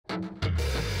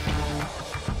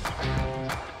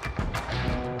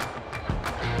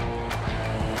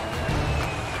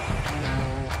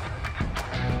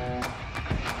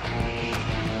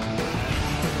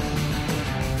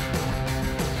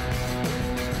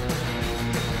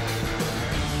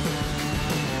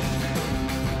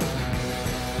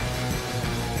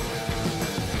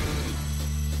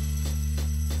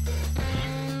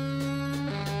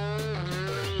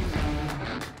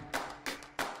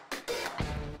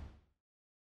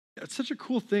it's such a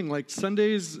cool thing. Like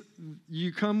Sundays,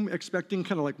 you come expecting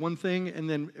kind of like one thing, and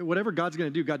then whatever God's going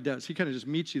to do, God does. He kind of just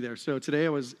meets you there. So today I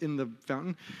was in the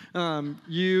fountain.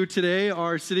 You today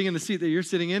are sitting in the seat that you're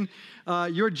sitting in.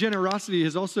 Your generosity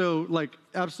is also like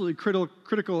absolutely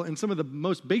critical in some of the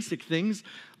most basic things,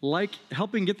 like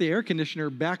helping get the air conditioner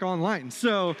back online.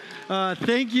 So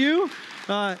thank you.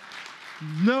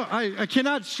 No, I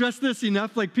cannot stress this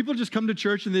enough. Like, people just come to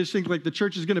church and they just think like the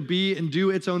church is going to be and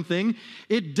do its own thing.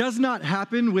 It does not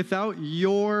happen without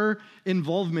your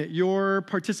involvement, your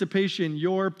participation,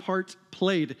 your part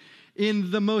played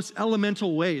in the most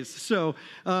elemental ways. So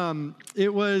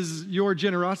it was your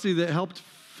generosity that helped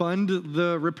fund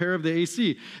the repair of the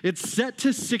AC. It's set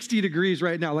to 60 degrees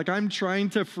right now. Like, I'm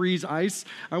trying to freeze ice.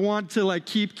 I want to like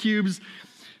keep cubes.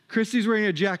 Christy's wearing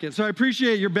a jacket, so I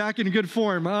appreciate you're back in good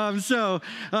form.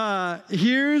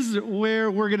 Here's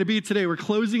where we're going to be today. We're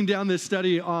closing down this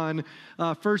study on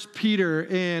 1 Peter,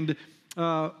 and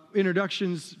for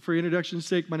introduction's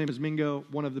sake, my name is Mingo,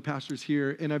 one of the pastors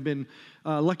here, and I've been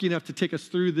lucky enough to take us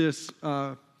through this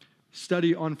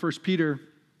study on 1 Peter.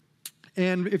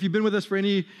 And if you've been with us for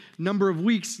any number of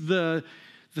weeks, the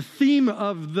theme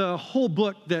of the whole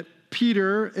book that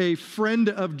Peter, a friend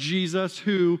of Jesus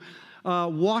who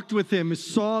walked with him,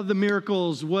 saw the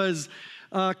miracles, was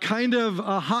kind of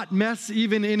a hot mess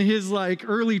even in his like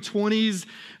early 20s.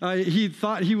 He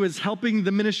thought he was helping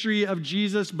the ministry of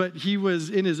Jesus, but he was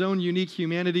in his own unique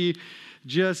humanity,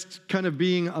 just kind of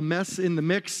being a mess in the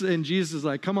mix. And Jesus is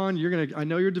like, come on, I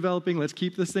know you're developing. Let's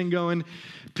keep this thing going.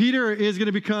 Peter is going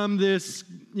to become this,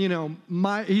 he's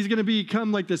going to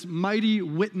become like this mighty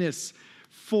witness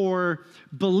for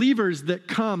believers that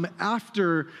come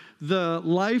after the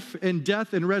life and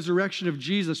death and resurrection of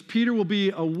Jesus. Peter will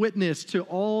be a witness to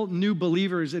all new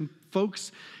believers and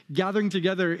folks gathering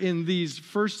together in these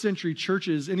first century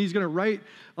churches. And he's going to write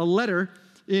a letter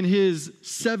in his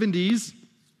 70s,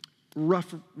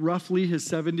 roughly his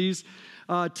 70s,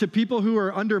 to people who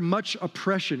are under much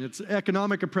oppression. It's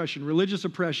economic oppression, religious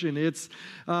oppression. It's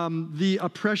the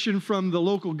oppression from the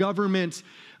local government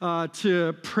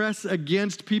to press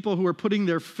against people who are putting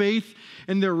their faith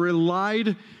and their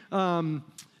relied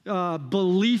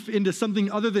belief into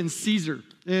something other than Caesar.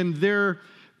 And they're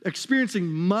experiencing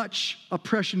much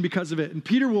oppression because of it. And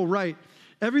Peter will write,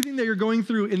 everything that you're going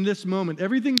through in this moment,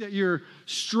 everything that you're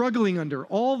struggling under,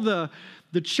 all the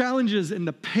challenges and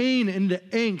the pain and the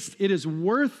angst, it is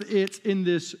worth it in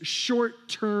this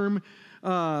short-term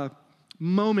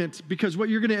moment, because what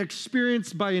you're going to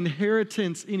experience by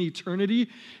inheritance in eternity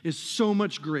is so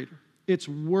much greater. It's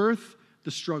worth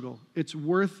the struggle. It's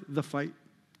worth the fight.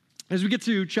 As we get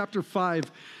to chapter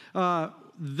 5,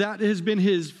 that has been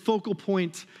his focal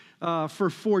point for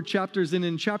 4 chapters. And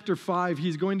in chapter 5,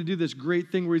 he's going to do this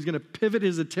great thing where he's going to pivot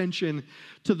his attention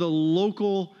to the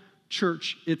local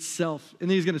church itself. And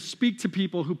then he's going to speak to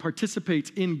people who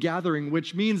participate in gathering,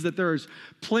 which means that there's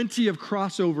plenty of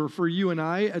crossover for you and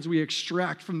I as we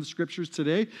extract from the scriptures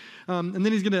today. And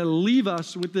then he's going to leave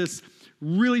us with this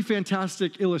really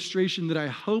fantastic illustration that I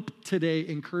hope today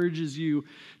encourages you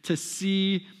to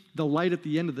see the light at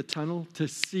the end of the tunnel, to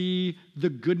see the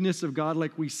goodness of God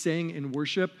like we sang in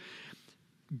worship.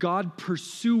 God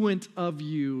pursuant of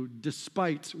you,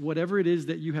 despite whatever it is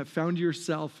that you have found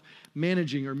yourself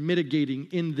managing or mitigating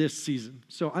in this season.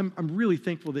 So I'm really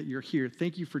thankful that you're here.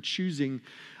 Thank you for choosing.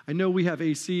 I know we have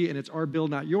AC and it's our bill,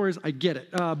 not yours. I get it.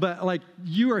 But like,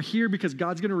 you are here because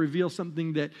God's going to reveal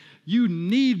something that you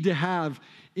need to have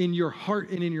in your heart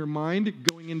and in your mind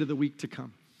going into the week to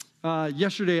come.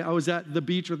 Yesterday, I was at the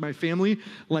beach with my family,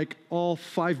 like all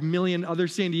 5 million other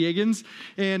San Diegans,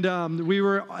 and we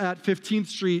were at 15th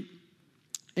Street,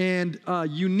 and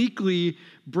uniquely,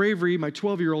 Bravery, my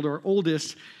 12-year-old, our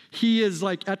oldest, he is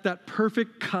like at that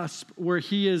perfect cusp where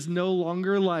he is no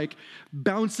longer like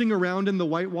bouncing around in the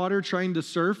whitewater trying to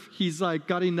surf. He's like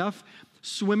got enough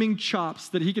swimming chops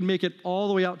that he can make it all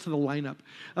the way out to the lineup.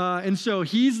 And so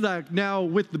he's like now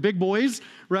with the big boys,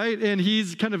 right? And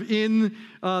he's kind of in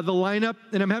the lineup,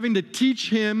 and I'm having to teach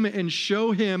him and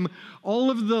show him all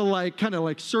of the like kind of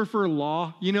like surfer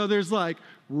law. There's like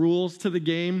rules to the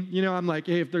game. I'm like,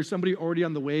 hey, if there's somebody already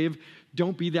on the wave,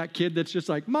 don't be that kid that's just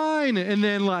like mine. And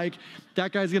then like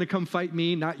that guy's going to come fight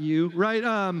me, not you,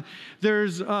 right?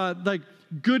 There's like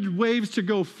good waves to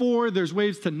go for. There's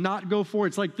waves to not go for.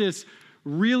 It's like this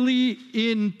really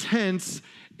intense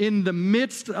in the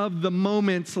midst of the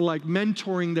moments like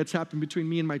mentoring that's happened between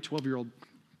me and my 12-year-old.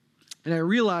 And I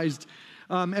realized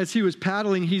as he was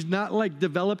paddling, he's not like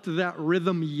developed that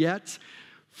rhythm yet.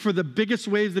 For the biggest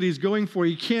waves that he's going for,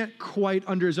 he can't quite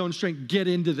under his own strength get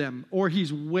into them, or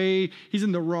he's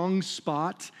in the wrong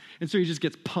spot, and so he just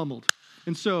gets pummeled.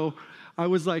 And so I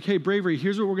was like, hey, Bravery,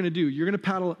 here's what we're going to do. You're going to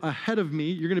paddle ahead of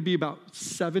me. You're going to be about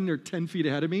 7 or 10 feet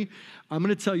ahead of me. I'm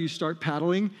going to tell you, start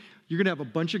paddling. You're going to have a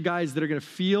bunch of guys that are going to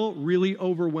feel really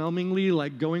overwhelmingly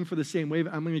like going for the same wave.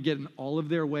 I'm going to get in all of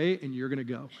their way, and you're going to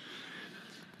go.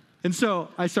 And so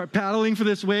I start paddling for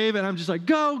this wave, and I'm just like,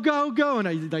 go, go, go. And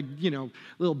I, like,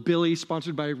 little Billy,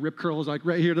 sponsored by Rip Curl, is like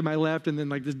right here to my left. And then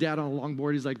like this dad on a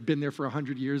longboard, he's like been there for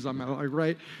 100 years on my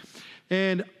right.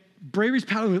 And Bravery's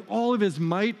paddling with all of his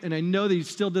might, and I know that he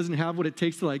still doesn't have what it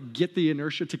takes to like get the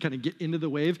inertia to kind of get into the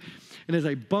wave. And as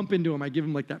I bump into him, I give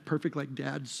him like that perfect like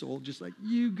dad soul, just like,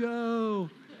 you go,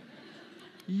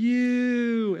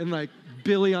 you. And like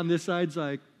Billy on this side's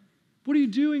like, what are you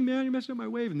doing, man? You're messing up my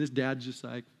wave. And this dad's just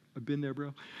like, I've been there,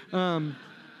 bro. And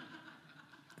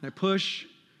I push,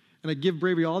 and I give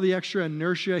Bravery all the extra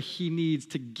inertia he needs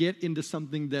to get into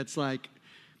something that's like,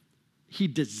 he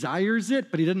desires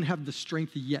it, but he doesn't have the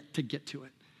strength yet to get to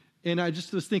it. And I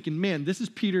just was thinking, man, this is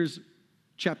Peter's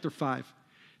chapter 5.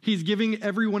 He's giving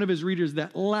every one of his readers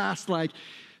that last, like,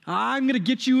 I'm going to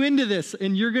get you into this,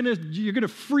 and you're going to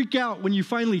freak out when you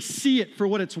finally see it for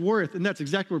what it's worth. And that's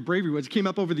exactly where Bravery was. He came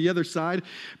up over the other side.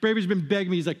 Bravery's been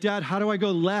begging me. He's like, Dad, how do I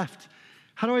go left?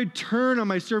 How do I turn on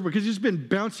my surfboard? Because he's just been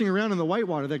bouncing around in the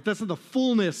whitewater. Like, that's not the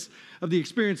fullness of the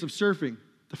experience of surfing.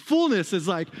 The fullness is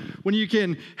like when you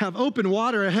can have open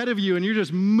water ahead of you and you're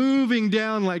just moving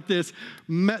down like this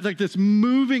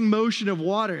moving motion of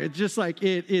water. It's just like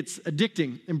it's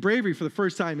addicting. And Bravery for the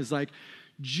first time is like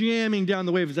jamming down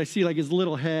the wave as I see like his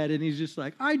little head, and he's just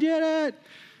like, I did it.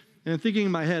 And I'm thinking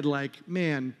in my head like,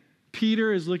 man,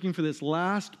 Peter is looking for this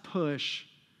last push.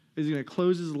 He's going to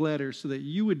close his letter so that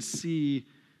you would see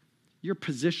your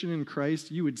position in Christ.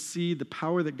 You would see the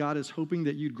power that God is hoping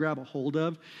that you'd grab a hold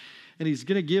of. And he's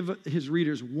going to give his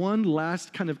readers one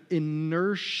last kind of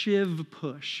inertive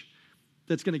push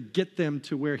that's going to get them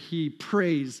to where he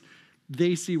prays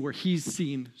they see where he's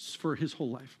seen for his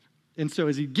whole life. And so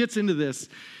as he gets into this,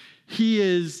 he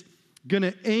is going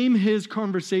to aim his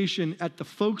conversation at the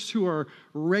folks who are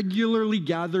regularly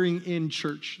gathering in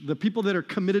church, the people that are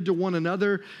committed to one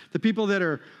another, the people that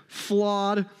are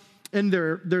flawed, and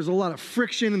there's a lot of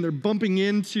friction, and they're bumping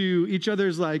into each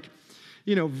other's like,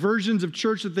 versions of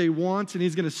church that they want, and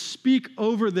he's going to speak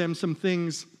over them some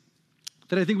things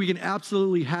that I think we can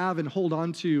absolutely have and hold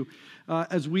on to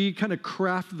as we kind of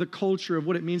craft the culture of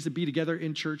what it means to be together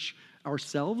in church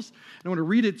ourselves. And I want to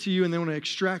read it to you, and then I want to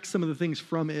extract some of the things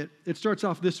from it. It starts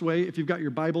off this way, if you've got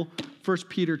your Bible, 1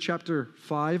 Peter chapter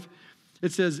 5.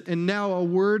 It says, and now a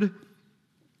word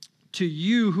to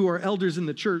you who are elders in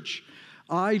the church.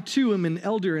 I, too, am an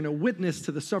elder and a witness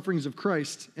to the sufferings of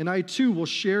Christ, and I, too, will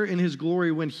share in his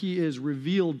glory when he is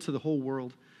revealed to the whole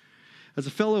world. As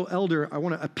a fellow elder, I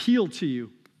want to appeal to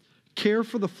you. Care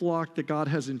for the flock that God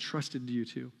has entrusted you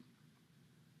to.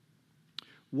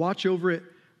 Watch over it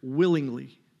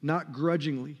willingly, not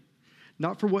grudgingly,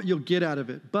 not for what you'll get out of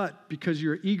it, but because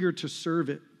you're eager to serve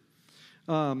it.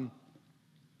 Not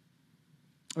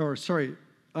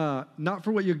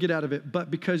for what you'll get out of it, but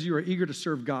because you are eager to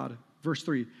serve God. Verse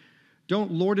 3,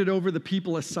 don't lord it over the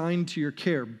people assigned to your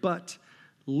care, but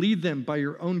lead them by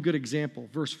your own good example.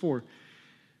 Verse 4, and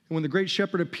when the great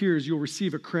shepherd appears, you'll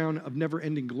receive a crown of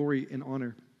never-ending glory and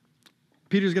honor.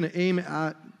 Peter's going to aim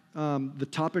at the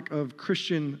topic of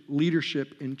Christian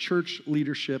leadership and church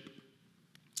leadership.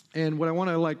 And what I want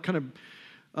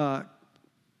to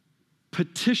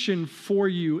petition for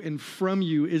you and from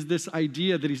you is this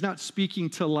idea that he's not speaking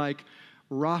to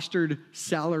rostered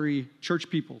salary church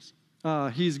peoples.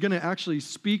 He's going to actually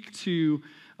speak to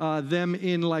them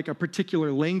in a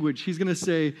particular language. He's going to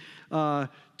say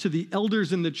to the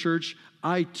elders in the church,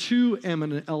 I too am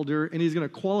an elder, and he's going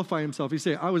to qualify himself. He's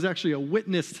saying, I was actually a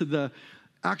witness to the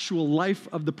actual life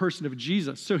of the person of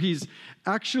Jesus. So he's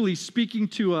actually speaking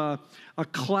to a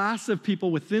class of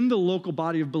people within the local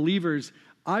body of believers.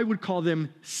 I would call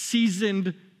them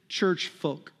seasoned church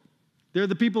folk. They're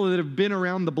the people that have been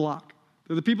around the block.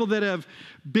 They're the people that have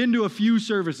been to a few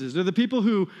services. They're the people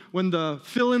who, when the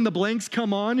fill in the blanks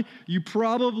come on, you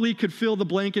probably could fill the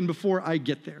blank in before I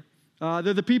get there.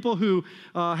 They're the people who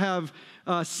have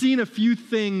seen a few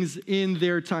things in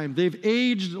their time. They've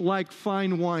aged like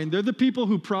fine wine. They're the people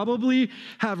who probably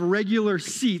have regular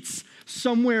seats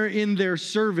somewhere in their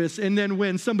service. And then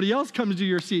when somebody else comes to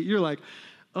your seat, you're like,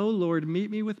 oh, Lord,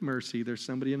 meet me with mercy. There's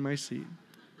somebody in my seat.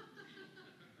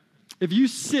 If you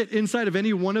sit inside of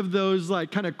any one of those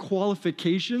kind of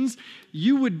qualifications,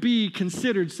 you would be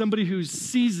considered somebody who's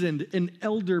seasoned, an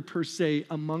elder per se,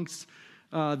 amongst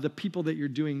the people that you're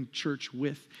doing church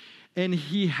with. And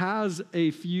he has a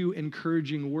few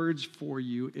encouraging words for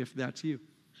you if that's you.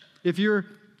 If you're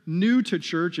new to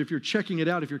church, if you're checking it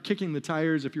out, if you're kicking the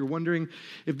tires, if you're wondering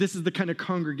if this is the kind of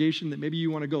congregation that maybe you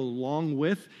want to go along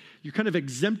with, you're kind of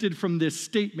exempted from this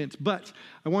statement. But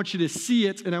I want you to see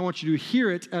it and I want you to hear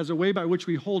it as a way by which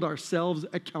we hold ourselves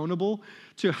accountable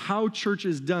to how church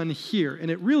is done here.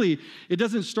 And it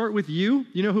doesn't start with you.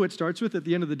 You know who it starts with at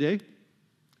the end of the day?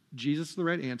 Jesus is the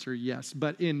right answer, yes.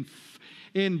 But in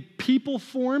people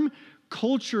form,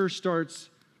 culture starts,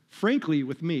 frankly,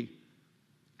 with me.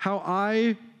 How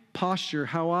I posture,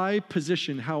 how I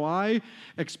position, how I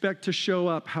expect to show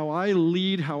up, how I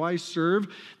lead, how I serve,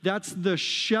 that's the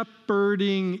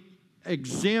shepherding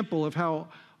example of how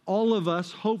all of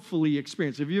us hopefully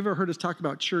experience. Have you ever heard us talk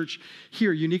about church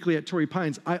here, uniquely at Torrey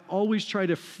Pines? I always try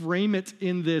to frame it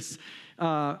in this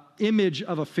image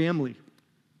of a family.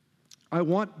 I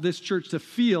want this church to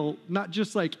feel not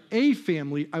just like a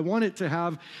family, I want it to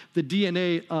have the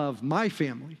DNA of my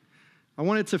family. I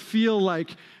want it to feel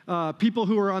like people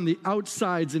who are on the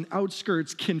outsides and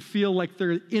outskirts can feel like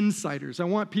they're insiders. I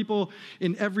want people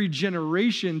in every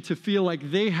generation to feel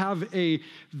like they have a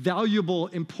valuable,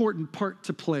 important part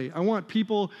to play. I want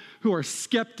people who are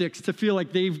skeptics to feel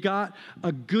like they've got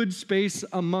a good space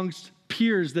amongst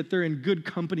peers that they're in good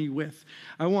company with.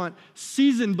 I want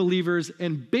seasoned believers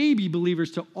and baby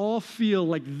believers to all feel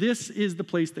like this is the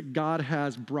place that God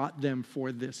has brought them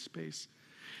for this space.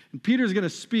 And Peter's going to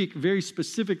speak very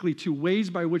specifically to ways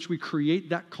by which we create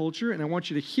that culture, and I want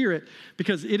you to hear it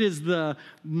because it is the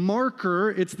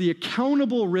marker, it's the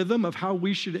accountable rhythm of how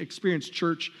we should experience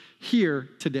church here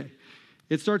today.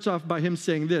 It starts off by him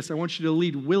saying this: I want you to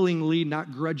lead willingly,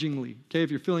 not grudgingly. Okay,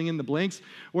 if you're filling in the blanks,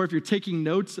 or if you're taking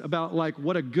notes about like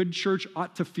what a good church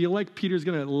ought to feel like, Peter's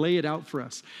going to lay it out for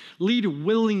us. Lead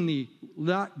willingly,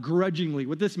 not grudgingly.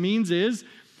 What this means is,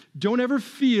 don't ever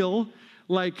feel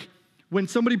like when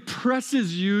somebody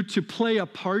presses you to play a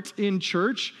part in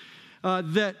church,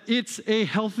 that it's a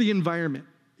healthy environment.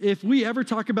 If we ever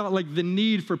talk about like the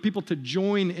need for people to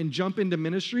join and jump into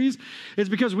ministries, it's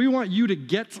because we want you to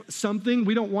get something.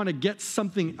 We don't want to get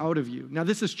something out of you. Now,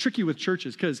 this is tricky with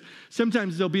churches because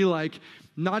sometimes there'll be like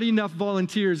not enough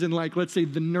volunteers in like, let's say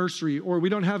the nursery, or we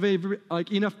don't have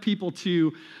enough people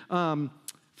to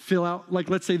fill out, like,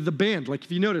 let's say the band. Like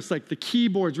if you notice, like the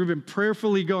keyboards, we've been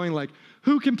prayerfully going like,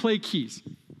 who can play keys?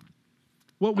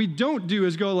 What we don't do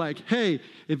is go like, hey,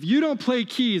 if you don't play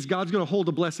keys, God's going to hold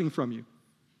a blessing from you.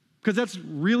 Because that's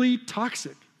really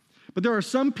toxic. But there are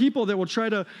some people that will try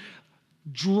to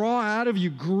draw out of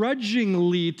you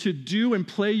grudgingly to do and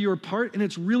play your part, and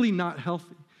it's really not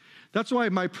healthy. That's why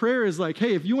my prayer is like,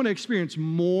 hey, if you want to experience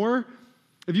more,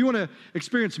 if you want to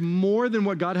experience more than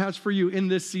what God has for you in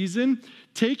this season,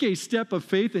 take a step of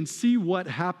faith and see what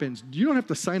happens. You don't have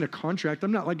to sign a contract.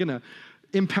 I'm not like going to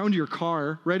impound your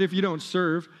car, right, if you don't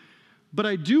serve. But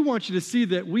I do want you to see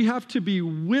that we have to be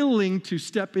willing to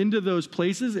step into those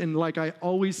places. And like I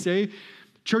always say,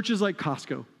 church is like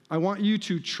Costco. I want you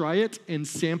to try it and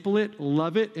sample it,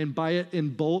 love it, and buy it in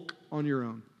bulk on your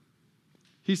own.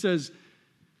 He says,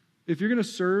 if you're going to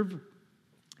serve,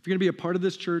 if you're going to be a part of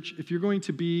this church, if you're going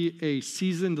to be a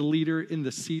seasoned leader in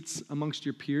the seats amongst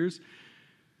your peers,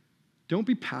 don't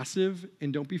be passive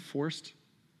and don't be forced,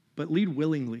 but lead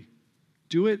willingly.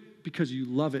 Do it because you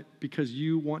love it, because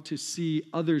you want to see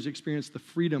others experience the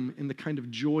freedom and the kind of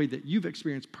joy that you've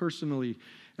experienced personally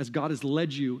as God has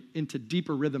led you into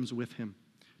deeper rhythms with him.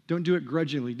 Don't do it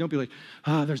grudgingly. Don't be like,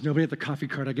 there's nobody at the coffee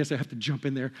cart. I guess I have to jump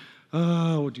in there.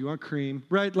 Oh, do you want cream?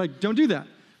 Right? Like, don't do that.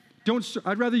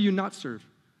 I'd rather you not serve.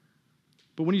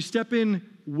 But when you step in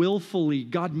willfully,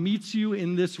 God meets you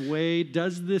in this way,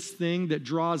 does this thing that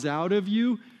draws out of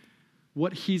you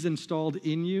what he's installed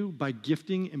in you by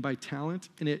gifting and by talent,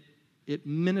 and it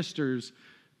ministers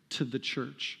to the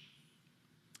church.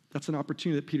 That's an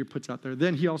opportunity that Peter puts out there.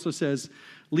 Then he also says,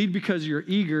 lead because you're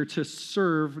eager to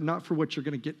serve, not for what you're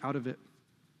going to get out of it.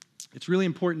 It's really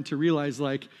important to realize,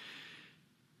 like,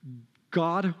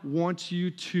 God wants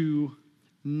you to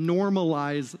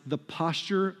normalize the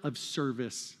posture of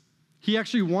service. He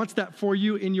actually wants that for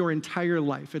you in your entire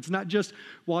life. It's not just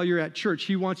while you're at church.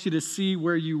 He wants you to see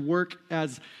where you work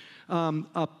as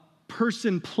a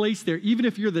person placed there, even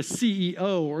if you're the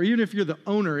CEO or even if you're the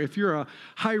owner, if you're a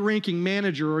high-ranking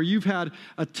manager or you've had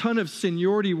a ton of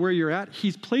seniority where you're at,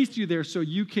 he's placed you there so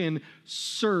you can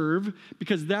serve,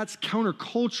 because that's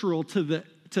countercultural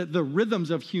to the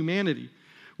rhythms of humanity.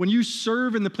 When you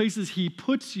serve in the places he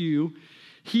puts you,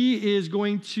 he is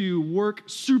going to work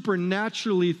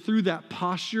supernaturally through that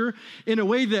posture in a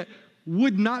way that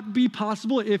would not be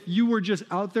possible if you were just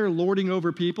out there lording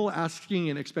over people,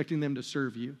 asking and expecting them to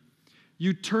serve you.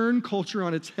 You turn culture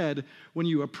on its head when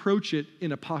you approach it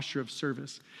in a posture of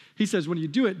service. He says when you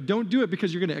do it, don't do it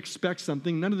because you're going to expect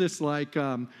something. None of this like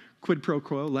quid pro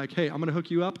quo, like, hey, I'm going to hook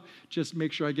you up. Just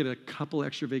make sure I get a couple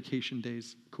extra vacation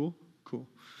days. Cool? Cool.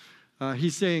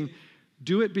 He's saying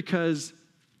do it because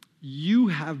you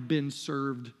have been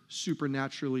served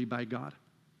supernaturally by God.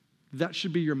 That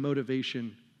should be your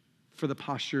motivation for the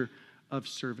posture of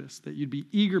service, that you'd be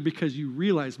eager because you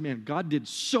realize, man, God did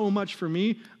so much for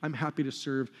me. I'm happy to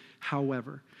serve.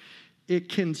 However, it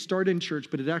can start in church,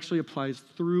 but it actually applies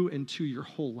through and to your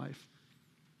whole life.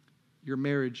 Your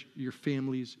marriage, your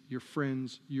families, your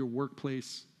friends, your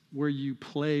workplace, where you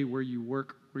play, where you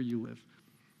work, where you live.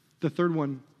 The third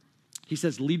one, he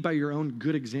says, lead by your own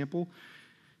good example.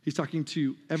 He's talking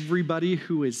to everybody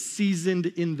who is seasoned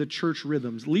in the church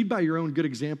rhythms. Lead by your own good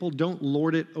example. Don't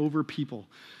lord it over people.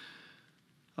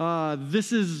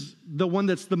 This is the one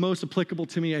that's the most applicable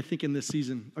to me, I think, in this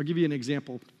season. I'll give you an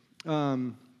example.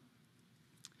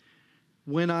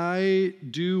 When I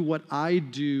do what I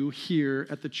do here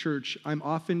at the church, I'm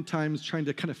oftentimes trying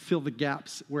to kind of fill the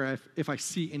gaps if I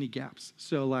see any gaps.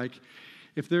 So like,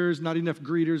 if there's not enough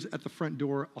greeters at the front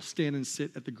door, I'll stand and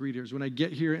sit at the greeters. When I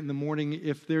get here in the morning,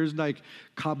 if there's like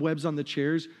cobwebs on the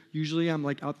chairs, usually I'm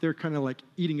like out there kind of like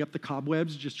eating up the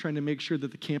cobwebs, just trying to make sure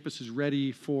that the campus is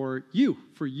ready for you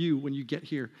when you get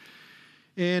here.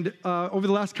 And over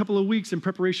the last couple of weeks in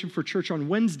preparation for church on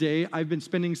Wednesday, I've been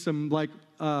spending some like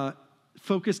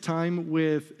focused time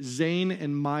with Zane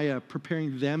and Maya,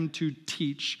 preparing them to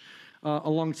teach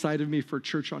alongside of me for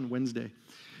church on Wednesday.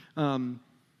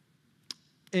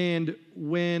 And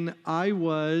when I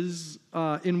was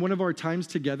in one of our times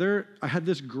together, I had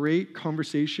this great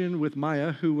conversation with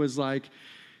Maya, who was like,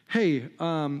 hey,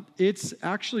 it's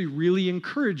actually really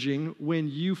encouraging when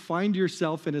you find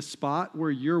yourself in a spot where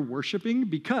you're worshiping,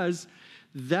 because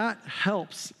that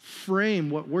helps frame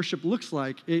what worship looks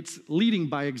like. It's leading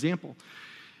by example.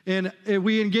 And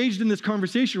we engaged in this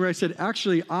conversation where I said,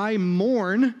 actually, I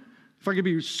mourn, if I could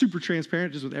be super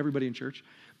transparent just with everybody in church,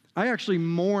 I actually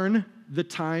mourn the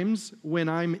times when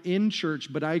I'm in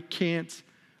church, but I can't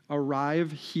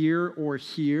arrive here or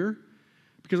here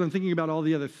because I'm thinking about all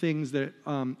the other things that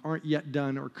aren't yet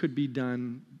done or could be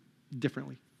done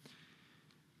differently.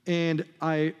 And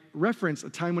I reference a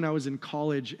time when I was in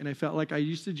college, and I felt like I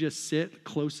used to just sit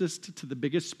closest to the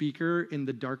biggest speaker in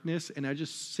the darkness, and I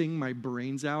just sing my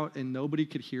brains out, and nobody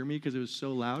could hear me because it was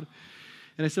so loud.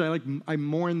 And I said, I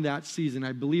mourn that season.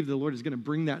 I believe the Lord is going to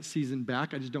bring that season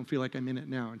back. I just don't feel like I'm in it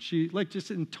now. And she, like,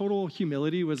 just in total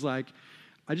humility was like,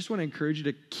 I just want to encourage you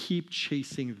to keep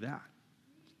chasing that.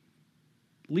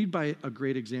 Lead by a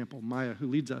great example. Maya, who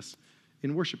leads us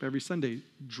in worship every Sunday,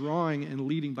 drawing and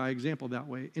leading by example that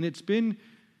way. And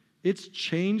it's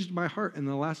changed my heart in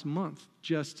the last month,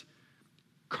 just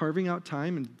carving out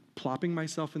time and plopping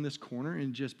myself in this corner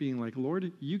and just being like,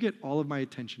 Lord, you get all of my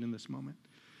attention in this moment.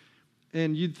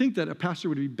 And you'd think that a pastor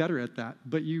would be better at that,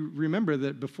 but you remember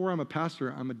that before I'm a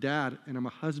pastor, I'm a dad, and I'm a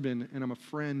husband, and I'm a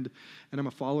friend, and I'm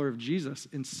a follower of Jesus.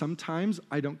 And sometimes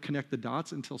I don't connect the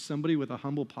dots until somebody with a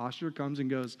humble posture comes and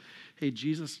goes, hey,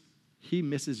 Jesus, he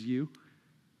misses you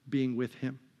being with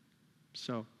him.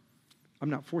 So I'm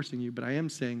not forcing you, but I am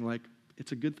saying, like,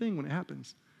 it's a good thing when it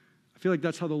happens. I feel like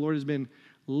that's how the Lord has been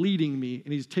leading me,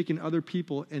 and he's taken other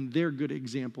people and their good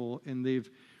example, and they've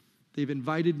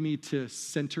invited me to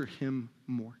center him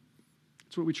more.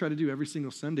 That's what we try to do every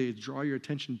single Sunday, is draw your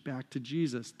attention back to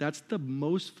Jesus. That's the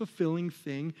most fulfilling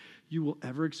thing you will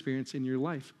ever experience in your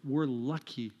life. We're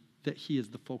lucky that he is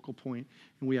the focal point,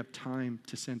 and we have time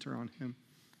to center on him.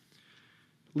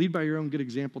 Lead by your own good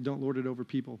example. Don't lord it over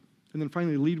people. And then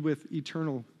finally, lead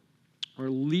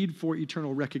for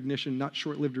eternal recognition, not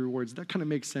short-lived rewards. That kind of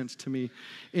makes sense to me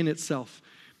in itself.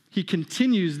 He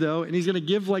continues, though, and he's going to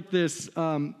give like this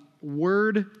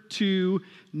word to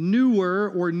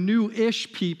newer or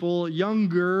new-ish people,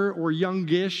 younger or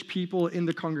youngish people in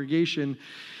the congregation.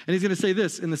 And he's going to say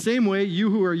this: in the same way,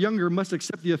 you who are younger must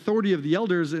accept the authority of the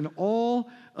elders, and all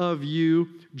of you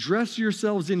dress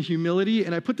yourselves in humility.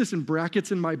 And I put this in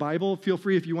brackets in my Bible. Feel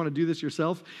free if you want to do this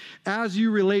yourself. As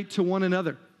you relate to one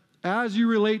another. As you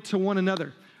relate to one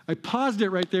another. I paused it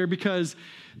right there because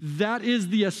that is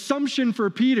the assumption for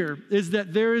Peter, is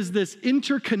that there is this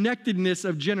interconnectedness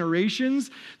of generations.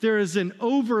 There is an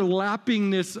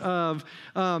overlappingness of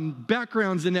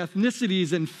backgrounds and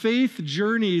ethnicities and faith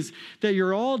journeys, that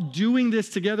you're all doing this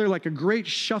together like a great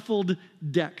shuffled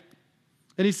deck.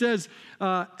 And he says,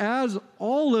 as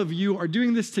all of you are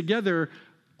doing this together,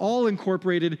 all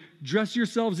incorporated, dress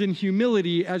yourselves in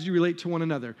humility as you relate to one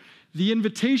another. The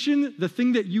invitation, the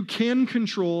thing that you can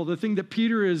control, the thing that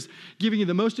Peter is giving you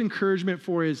the most encouragement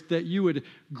for is that you would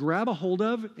grab a hold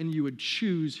of and you would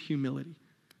choose humility.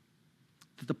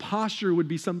 That the posture would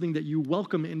be something that you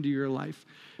welcome into your life.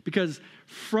 Because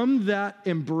from that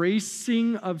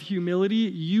embracing of humility,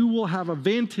 you will have a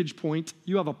vantage point,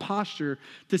 you have a posture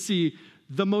to see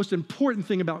the most important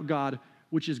thing about God,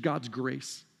 which is God's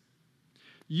grace.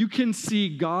 You can see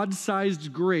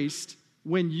God-sized grace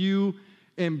when you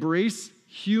embrace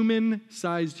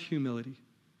human-sized humility.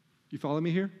 You follow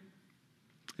me here?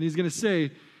 And he's going to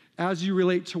say, as you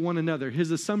relate to one another,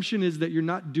 his assumption is that you're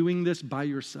not doing this by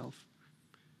yourself.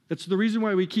 That's the reason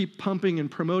why we keep pumping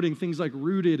and promoting things like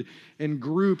Rooted and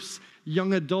groups,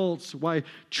 young adults, why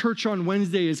Church on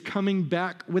Wednesday is coming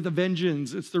back with a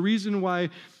vengeance. It's the reason why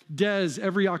Des,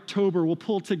 every October, will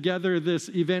pull together this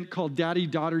event called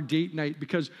Daddy-Daughter Date Night,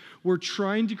 because we're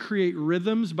trying to create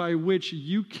rhythms by which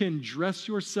you can dress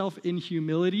yourself in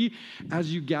humility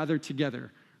as you gather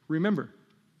together. Remember,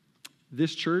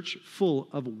 this church full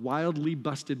of wildly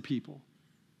busted people,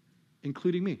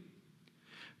 including me.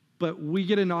 But we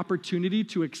get an opportunity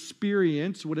to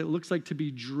experience what it looks like to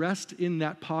be dressed in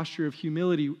that posture of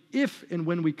humility if and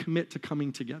when we commit to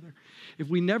coming together. If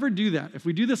we never do that, if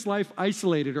we do this life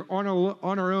isolated or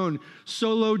on our own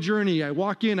solo journey, I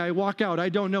walk in, I walk out, I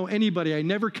don't know anybody, I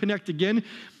never connect again,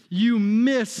 you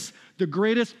miss the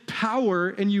greatest power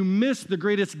and you miss the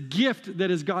greatest gift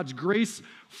that is God's grace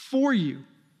for you.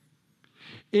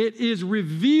 It is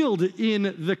revealed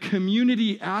in the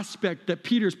community aspect that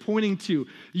Peter's pointing to.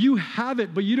 You have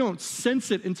it, but you don't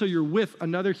sense it until you're with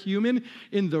another human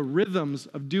in the rhythms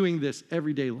of doing this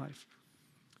everyday life.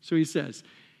 So he says,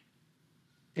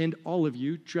 and all of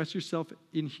you, dress yourself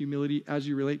in humility as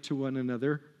you relate to one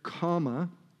another, comma,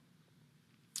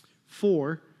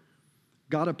 for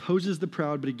God opposes the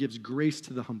proud, but he gives grace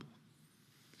to the humble.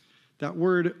 That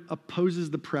word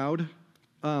opposes the proud,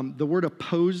 the word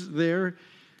oppose there,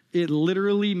 it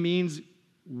literally means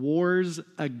wars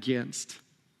against.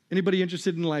 Anybody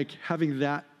interested in like having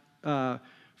that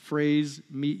phrase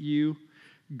meet you?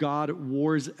 God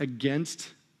wars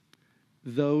against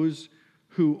those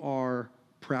who are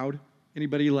proud.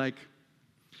 Anybody like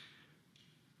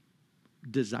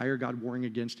desire God warring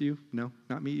against you? No,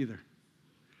 not me either.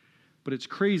 But it's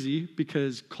crazy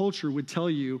because culture would tell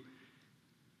you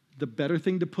the better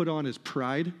thing to put on is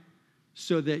pride,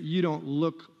 so that you don't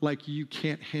look like you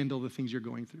can't handle the things you're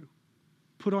going through.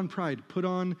 Put on pride, put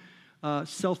on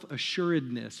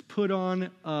self-assuredness, put on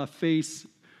a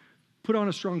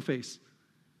strong face.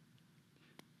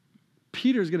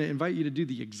 Peter's going to invite you to do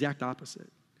the exact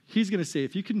opposite. He's going to say,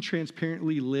 if you can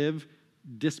transparently live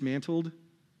dismantled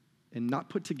and not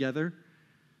put together,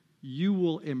 you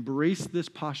will embrace this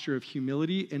posture of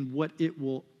humility, and what it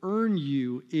will earn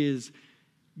you is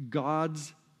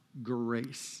God's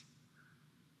grace.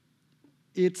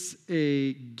 It's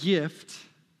a gift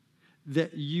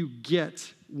that you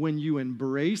get when you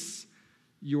embrace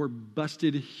your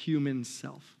busted human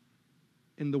self.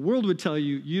 And the world would tell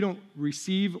you, you don't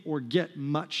receive or get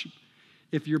much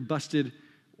if you're busted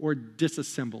or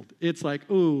disassembled. It's like,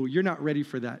 oh, you're not ready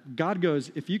for that. God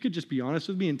goes, if you could just be honest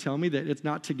with me and tell me that it's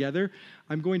not together,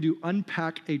 I'm going to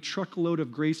unpack a truckload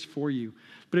of grace for you.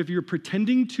 But if you're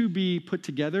pretending to be put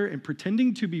together and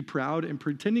pretending to be proud and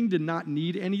pretending to not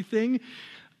need anything,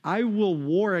 I will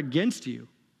war against you.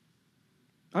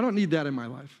 I don't need that in my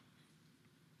life.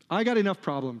 I got enough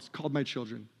problems called my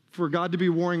children for God to be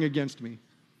warring against me.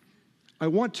 I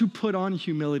want to put on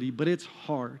humility, but it's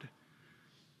hard.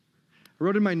 I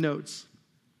wrote in my notes,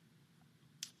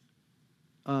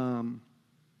 the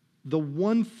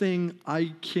one thing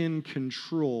I can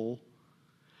control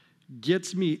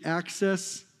gets me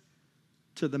access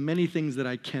to the many things that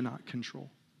I cannot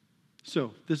control.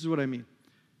 So this is what I mean.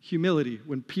 Humility,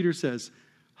 when Peter says,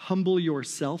 humble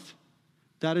yourself,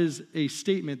 that is a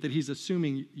statement that he's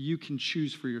assuming you can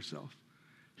choose for yourself.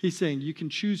 He's saying you can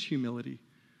choose humility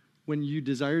when you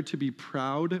desire to be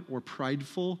proud or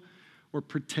prideful or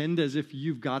pretend as if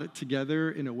you've got it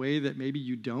together in a way that maybe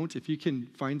you don't. If you can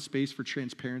find space for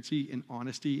transparency and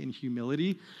honesty and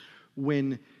humility,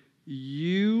 when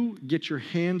you get your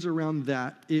hands around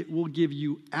that, it will give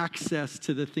you access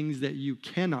to the things that you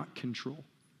cannot control.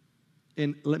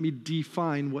 And let me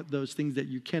define what those things that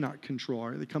you cannot control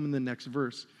are. They come in the next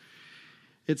verse.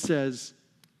 It says,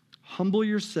 humble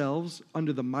yourselves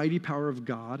under the mighty power of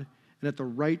God, and at the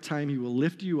right time he will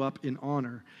lift you up in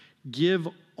honor. Give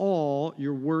all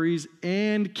your worries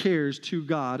and cares to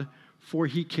God, for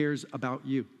he cares about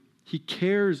you. He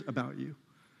cares about you.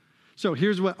 So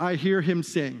here's what I hear him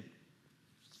saying.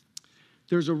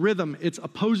 There's a rhythm. It's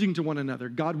opposing to one another.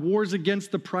 God wars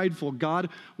against the prideful. God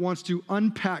wants to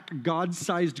unpack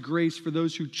God-sized grace for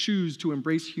those who choose to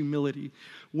embrace humility.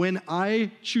 When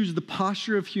I choose the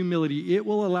posture of humility, it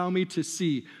will allow me to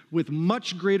see with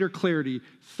much greater clarity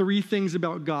 3 things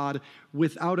about God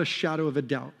without a shadow of a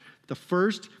doubt. The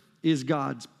first is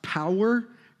God's power,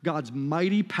 God's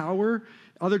mighty power.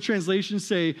 Other translations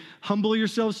say, humble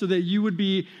yourselves so that you would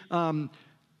be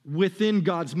within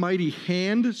God's mighty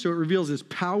hand, so it reveals his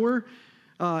power.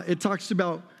 It talks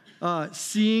about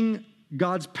seeing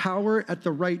God's power at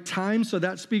the right time, so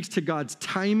that speaks to God's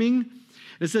timing.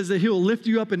 It says that he will lift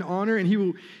you up in honor,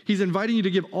 and he's inviting you to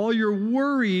give all your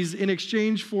worries in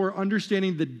exchange for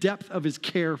understanding the depth of his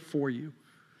care for you.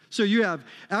 So you have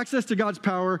access to God's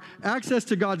power, access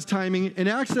to God's timing, and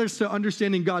access to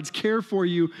understanding God's care for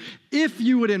you if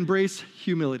you would embrace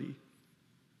humility.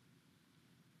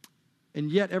 And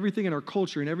yet everything in our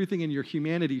culture and everything in your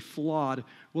humanity flawed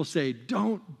will say,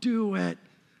 don't do it.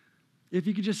 If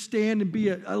you could just stand and be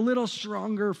a little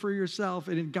stronger for yourself.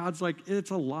 And God's like,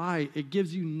 it's a lie. It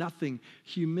gives you nothing.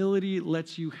 Humility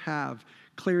lets you have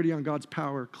clarity on God's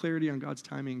power, clarity on God's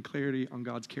timing, clarity on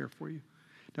God's care for you.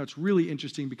 Now, it's really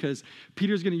interesting because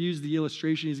Peter's going to use the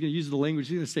illustration. He's going to use the language.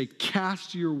 He's going to say,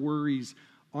 cast your worries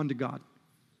onto God.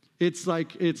 It's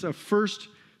like it's a first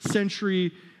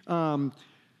century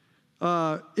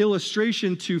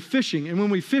illustration to fishing. And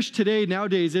when we fish today,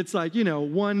 nowadays, it's like,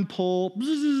 one pole,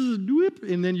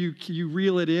 and then you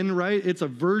reel it in, right? It's a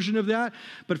version of that.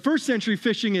 But first century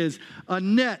fishing is a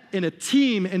net and a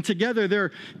team, and together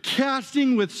they're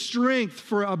casting with strength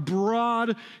for a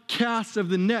broad cast of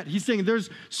the net. He's saying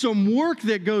there's some work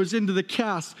that goes into the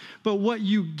cast, but what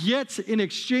you get in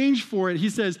exchange for it, he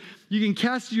says, you can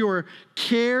cast your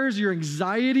cares, your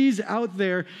anxieties out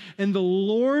there, and the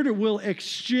Lord will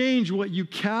exchange what you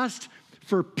cast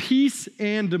for peace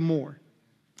and more.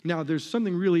 Now, there's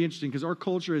something really interesting because our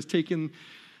culture has taken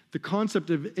the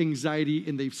concept of anxiety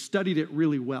and they've studied it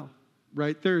really well,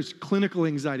 right? There's clinical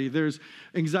anxiety. There's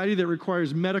anxiety that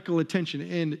requires medical attention.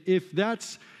 And if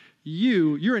that's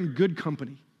you, you're in good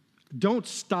company. Don't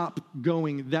stop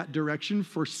going that direction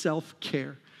for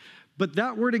self-care. But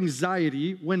that word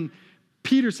anxiety, when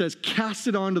Peter says, cast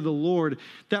it onto the Lord,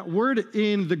 that word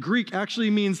in the Greek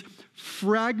actually means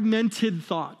fragmented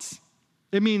thoughts.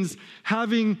 It means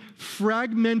having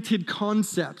fragmented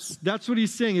concepts. That's what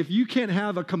he's saying. If you can't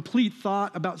have a complete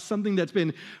thought about something that's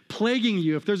been plaguing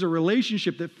you, if there's a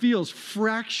relationship that feels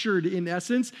fractured in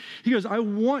essence, he goes, I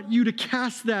want you to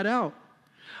cast that out.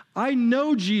 I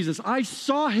know Jesus. I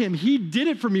saw him. He did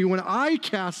it for me when I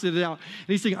casted it out. And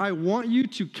he's saying, I want you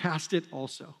to cast it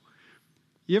also.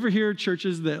 You ever hear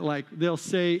churches that they'll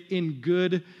say in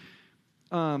good,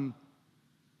 in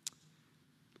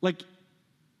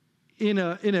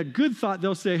a good thought,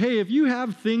 they'll say, hey, if you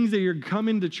have things that you're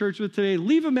coming to church with today,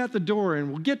 leave them at the door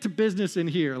and we'll get to business in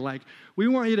here. We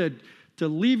want you to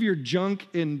leave your junk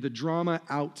and the drama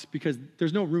out because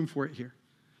there's no room for it here.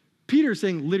 Peter's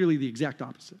saying literally the exact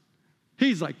opposite.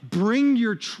 He's like, bring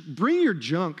your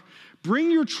junk, bring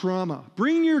your trauma,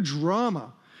 bring your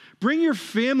drama, bring your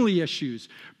family issues,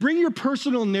 bring your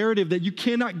personal narrative that you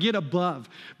cannot get above,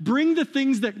 bring the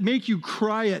things that make you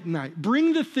cry at night,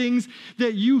 bring the things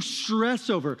that you stress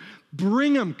over,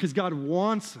 bring them because God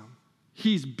wants them.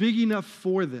 He's big enough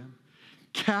for them.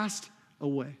 Cast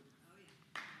away.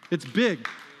 It's big.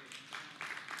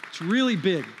 It's really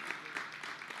big.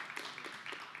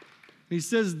 He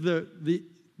says the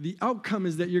outcome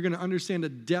is that you're going to understand a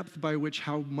depth by which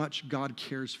how much God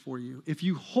cares for you. If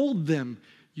you hold them,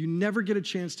 you never get a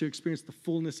chance to experience the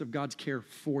fullness of God's care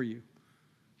for you.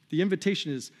 The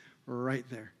invitation is right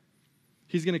there.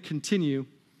 He's going to continue,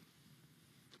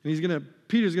 and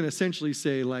Peter's going to essentially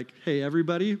say, hey,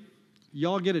 everybody,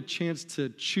 y'all get a chance to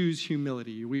choose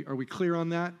humility. Are we clear on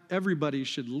that? Everybody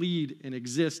should lead and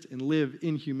exist and live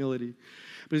in humility.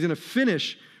 But he's going to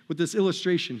finish with this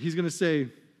illustration. He's going to say,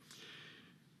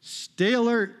 stay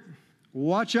alert.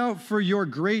 Watch out for your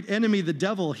great enemy, the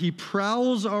devil. He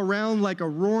prowls around like a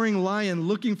roaring lion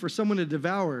looking for someone to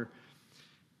devour.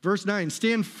 Verse 9,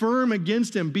 stand firm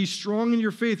against him. Be strong in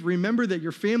your faith. Remember that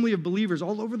your family of believers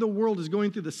all over the world is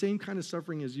going through the same kind of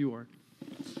suffering as you are.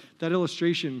 That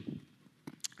illustration,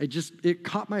 it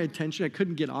caught my attention. I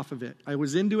couldn't get off of it. I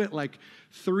was into it like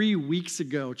 3 weeks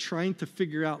ago, trying to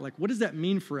figure out, like, what does that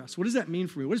mean for us? What does that mean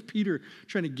for me? What is Peter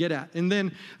trying to get at? And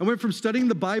then I went from studying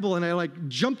the Bible and I like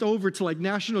jumped over to like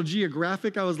National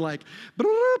Geographic. I was like,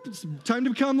 it's time to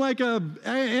become like a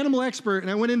animal expert.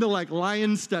 And I went into like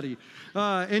lion study.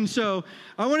 And so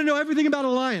I want to know everything about a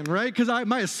lion, right? Because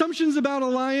my assumptions about a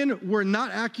lion were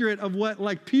not accurate of what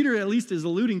like Peter at least is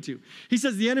alluding to. He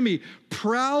says the enemy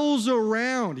prowls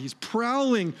around. He's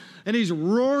prowling and he's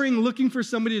roaring, looking for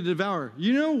somebody to devour.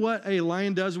 You know what a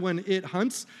lion does when it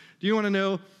hunts? Do you want to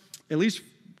know? At least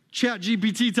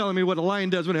ChatGPT telling me what a lion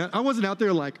does when I wasn't out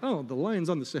there like, oh, the lion's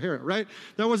on the Sahara, right?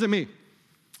 That wasn't me.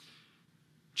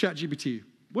 ChatGPT.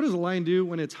 What does a lion do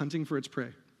when it's hunting for its prey?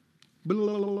 When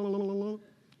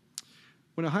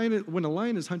a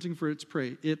lion is hunting for its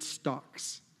prey, it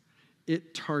stalks,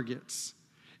 it targets,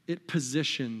 it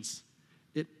positions,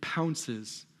 it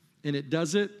pounces, and it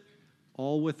does it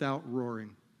all without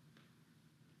roaring.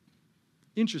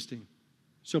 Interesting.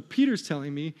 So Peter's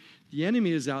telling me the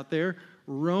enemy is out there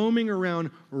roaming around,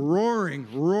 roaring,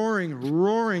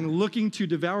 looking to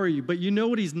devour you. But you know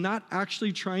what he's not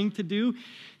actually trying to do?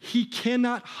 He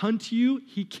cannot hunt you.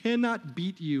 He cannot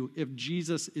beat you if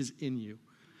Jesus is in you.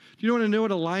 Do you want to know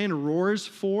what a lion roars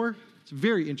for? It's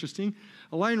very interesting.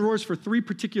 A lion roars for 3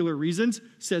 particular reasons,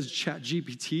 says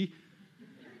ChatGPT.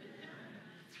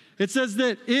 It says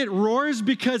that it roars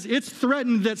because it's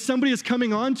threatened that somebody is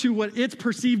coming onto what its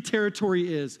perceived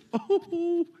territory is.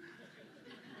 Oh.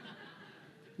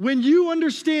 When you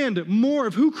understand more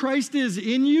of who Christ is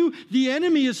in you, the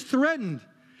enemy is threatened.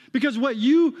 Because what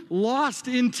you lost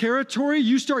in territory,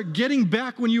 you start getting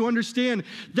back when you understand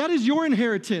that is your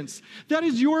inheritance. That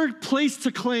is your place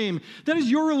to claim. That is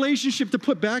your relationship to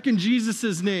put back in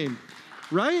Jesus' name,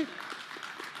 right?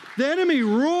 The enemy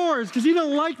roars because he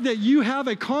doesn't like that you have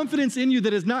a confidence in you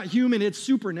that is not human, it's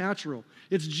supernatural.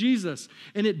 It's Jesus,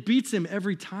 and it beats him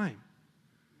every time.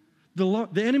 The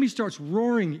enemy starts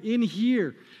roaring in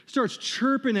here, starts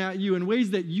chirping at you in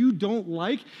ways that you don't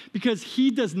like because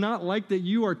he does not like that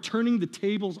you are turning the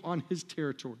tables on his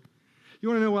territory. You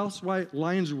want to know else why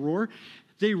lions roar?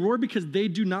 They roar because they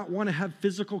do not want to have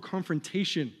physical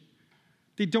confrontation.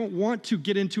 They don't want to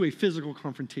get into a physical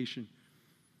confrontation.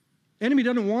 Enemy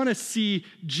doesn't want to see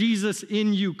Jesus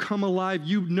in you come alive.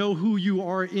 You know who you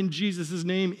are in Jesus'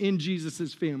 name, in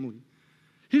Jesus' family.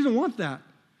 He doesn't want that.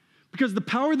 Because the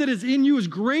power that is in you is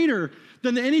greater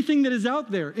than anything that is out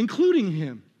there, including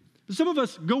him. Some of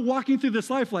us go walking through this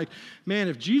life like, man,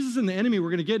 if Jesus and the enemy were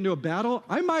going to get into a battle,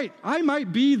 I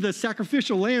might be the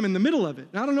sacrificial lamb in the middle of it.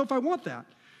 And I don't know if I want that.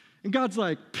 And God's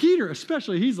like, Peter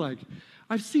especially, he's like,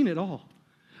 I've seen it all.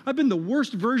 I've been the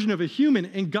worst version of a human,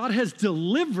 and God has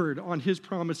delivered on his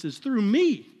promises through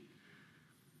me.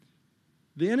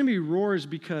 The enemy roars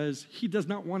because he does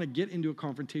not want to get into a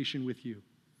confrontation with you.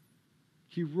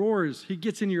 He roars, he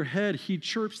gets in your head, he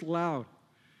chirps loud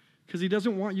because he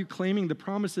doesn't want you claiming the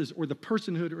promises or the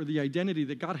personhood or the identity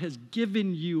that God has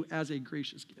given you as a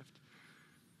gracious gift.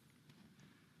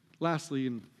 Lastly,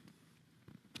 and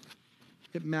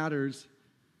it matters,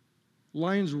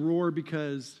 lions roar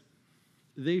because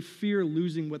they fear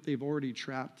losing what they've already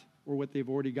trapped or what they've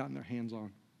already gotten their hands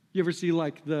on. You ever see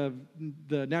like the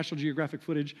National Geographic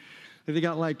footage? They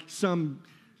got like some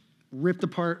ripped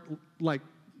apart like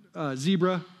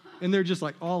zebra, and they're just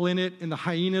like all in it, and the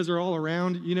hyenas are all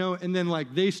around, you know, and then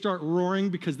like they start roaring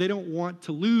because they don't want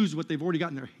to lose what they've already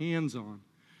gotten their hands on.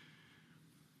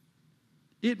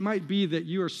 It might be that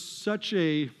you are such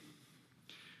a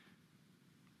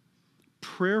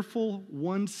prayerful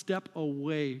one step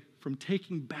away from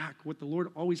taking back what the Lord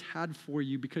always had for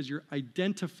you because you're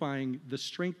identifying the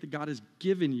strength that God has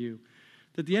given you,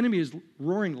 that the enemy is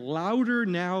roaring louder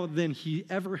now than he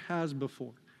ever has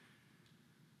before.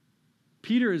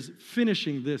 Peter is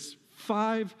finishing this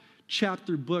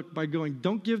 5-chapter book by going,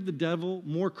 don't give the devil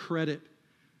more credit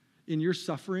in your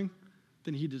suffering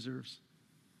than he deserves.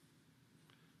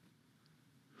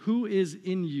 Who is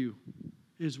in you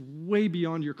is way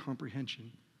beyond your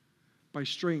comprehension by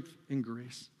strength and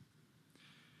grace.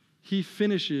 He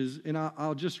finishes, and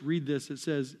I'll just read this. It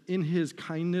says, in his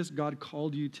kindness, God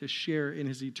called you to share in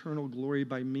his eternal glory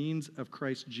by means of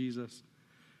Christ Jesus.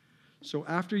 So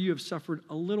after you have suffered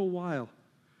a little while,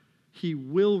 he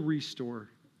will restore,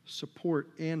 support,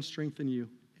 and strengthen you,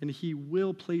 and he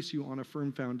will place you on a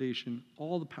firm foundation.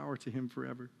 All the power to him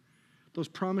forever. Those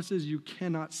promises you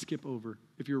cannot skip over.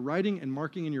 If you're writing and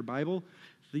marking in your Bible,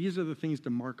 these are the things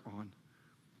to mark on.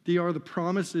 They are the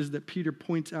promises that Peter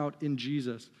points out in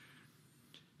Jesus.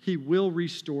 He will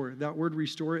restore. That word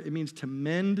restore, it means to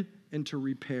mend and to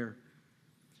repair.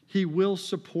 He will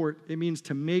support. It means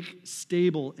to make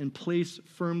stable and place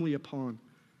firmly upon.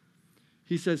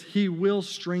 He says he will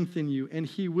strengthen you and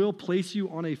he will place you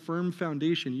on a firm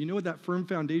foundation. You know what that firm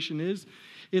foundation is?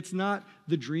 It's not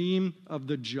the dream of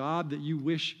the job that you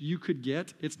wish you could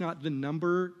get. It's not the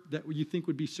number that you think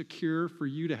would be secure for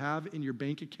you to have in your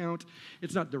bank account.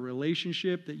 It's not the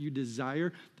relationship that you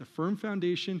desire. The firm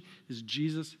foundation is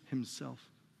Jesus himself.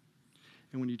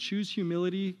 And when you choose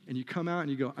humility and you come out and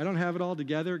you go, I don't have it all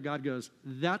together, God goes,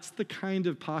 that's the kind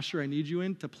of posture I need you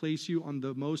in to place you on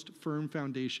the most firm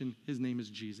foundation. His name is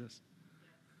Jesus.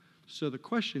 So the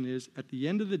question is, at the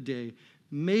end of the day,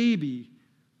 maybe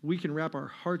we can wrap our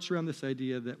hearts around this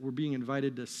idea that we're being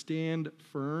invited to stand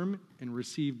firm and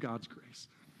receive God's grace.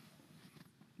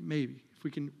 Maybe, if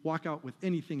we can walk out with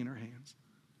anything in our hands,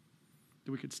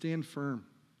 that we could stand firm,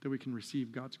 that we can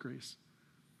receive God's grace.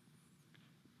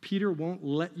 Peter won't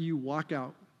let you walk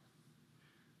out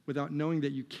without knowing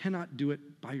that you cannot do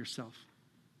it by yourself.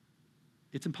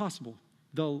 It's impossible.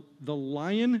 The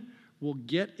lion will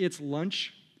get its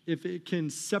lunch if it can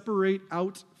separate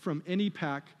out from any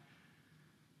pack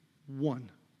one.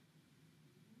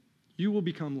 You will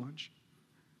become lunch.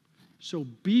 So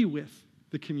be with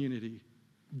the community.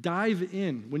 Dive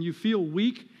in. When you feel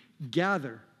weak,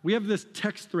 gather. We have this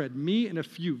text thread, me and a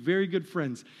few very good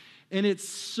friends. And it's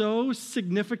so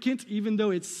significant, even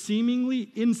though it's seemingly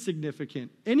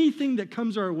insignificant. Anything that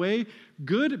comes our way,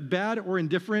 good, bad, or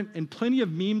indifferent, and plenty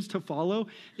of memes to follow,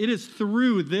 it is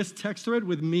through this text thread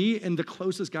with me and the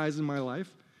closest guys in my life.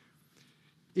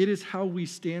 It is how we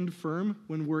stand firm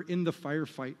when we're in the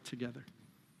firefight together.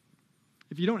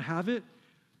 If you don't have it,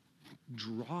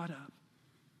 draw it up.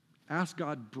 Ask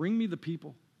God, bring me the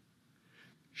people.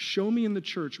 Show me in the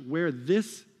church where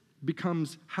this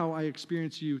becomes how I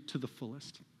experience you to the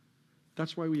fullest.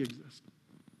 That's why we exist.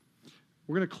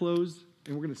 We're going to close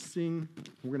and we're going to sing.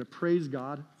 We're going to praise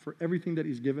God for everything that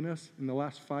he's given us in the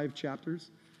last 5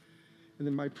 chapters. And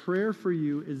then my prayer for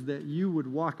you is that you would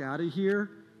walk out of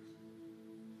here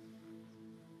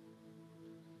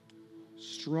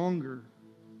stronger,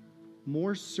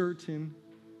 more certain,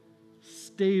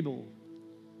 stable,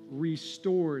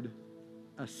 restored,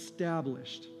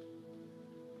 established,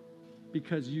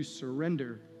 because you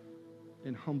surrender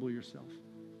and humble yourself.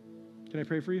 Can I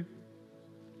pray for you?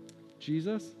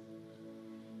 Jesus,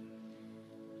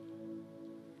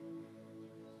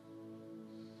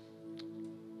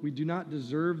 we do not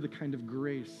deserve the kind of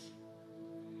grace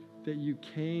that you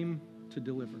came to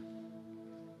deliver.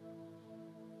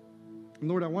 And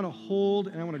Lord, I want to hold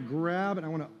and I want to grab and I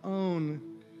want to own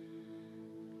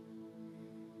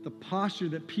the posture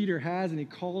that Peter has and he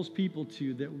calls people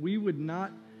to, that we would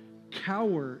not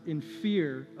cower in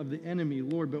fear of the enemy,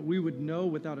 Lord, but we would know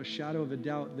without a shadow of a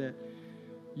doubt that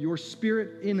your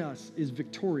spirit in us is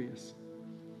victorious,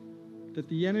 that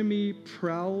the enemy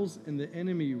prowls and the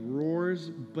enemy roars,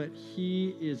 but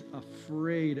he is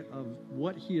afraid of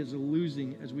what he is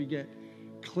losing as we get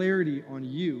clarity on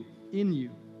you, in you.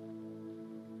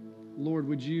 Lord,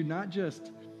 would you not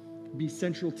just be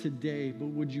central today, but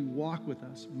would you walk with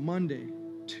us Monday,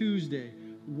 Tuesday,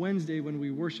 Wednesday when we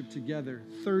worship together,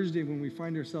 Thursday when we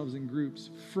find ourselves in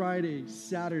groups, Friday,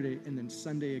 Saturday, and then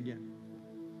Sunday again.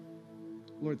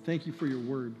 Lord, thank you for your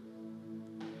word.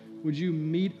 Would you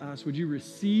meet us? Would you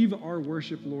receive our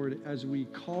worship, Lord, as we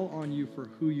call on you for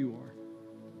who you are?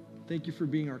 Thank you for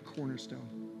being our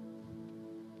cornerstone.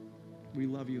 We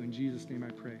love you. In Jesus' name I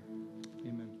pray.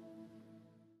 Amen.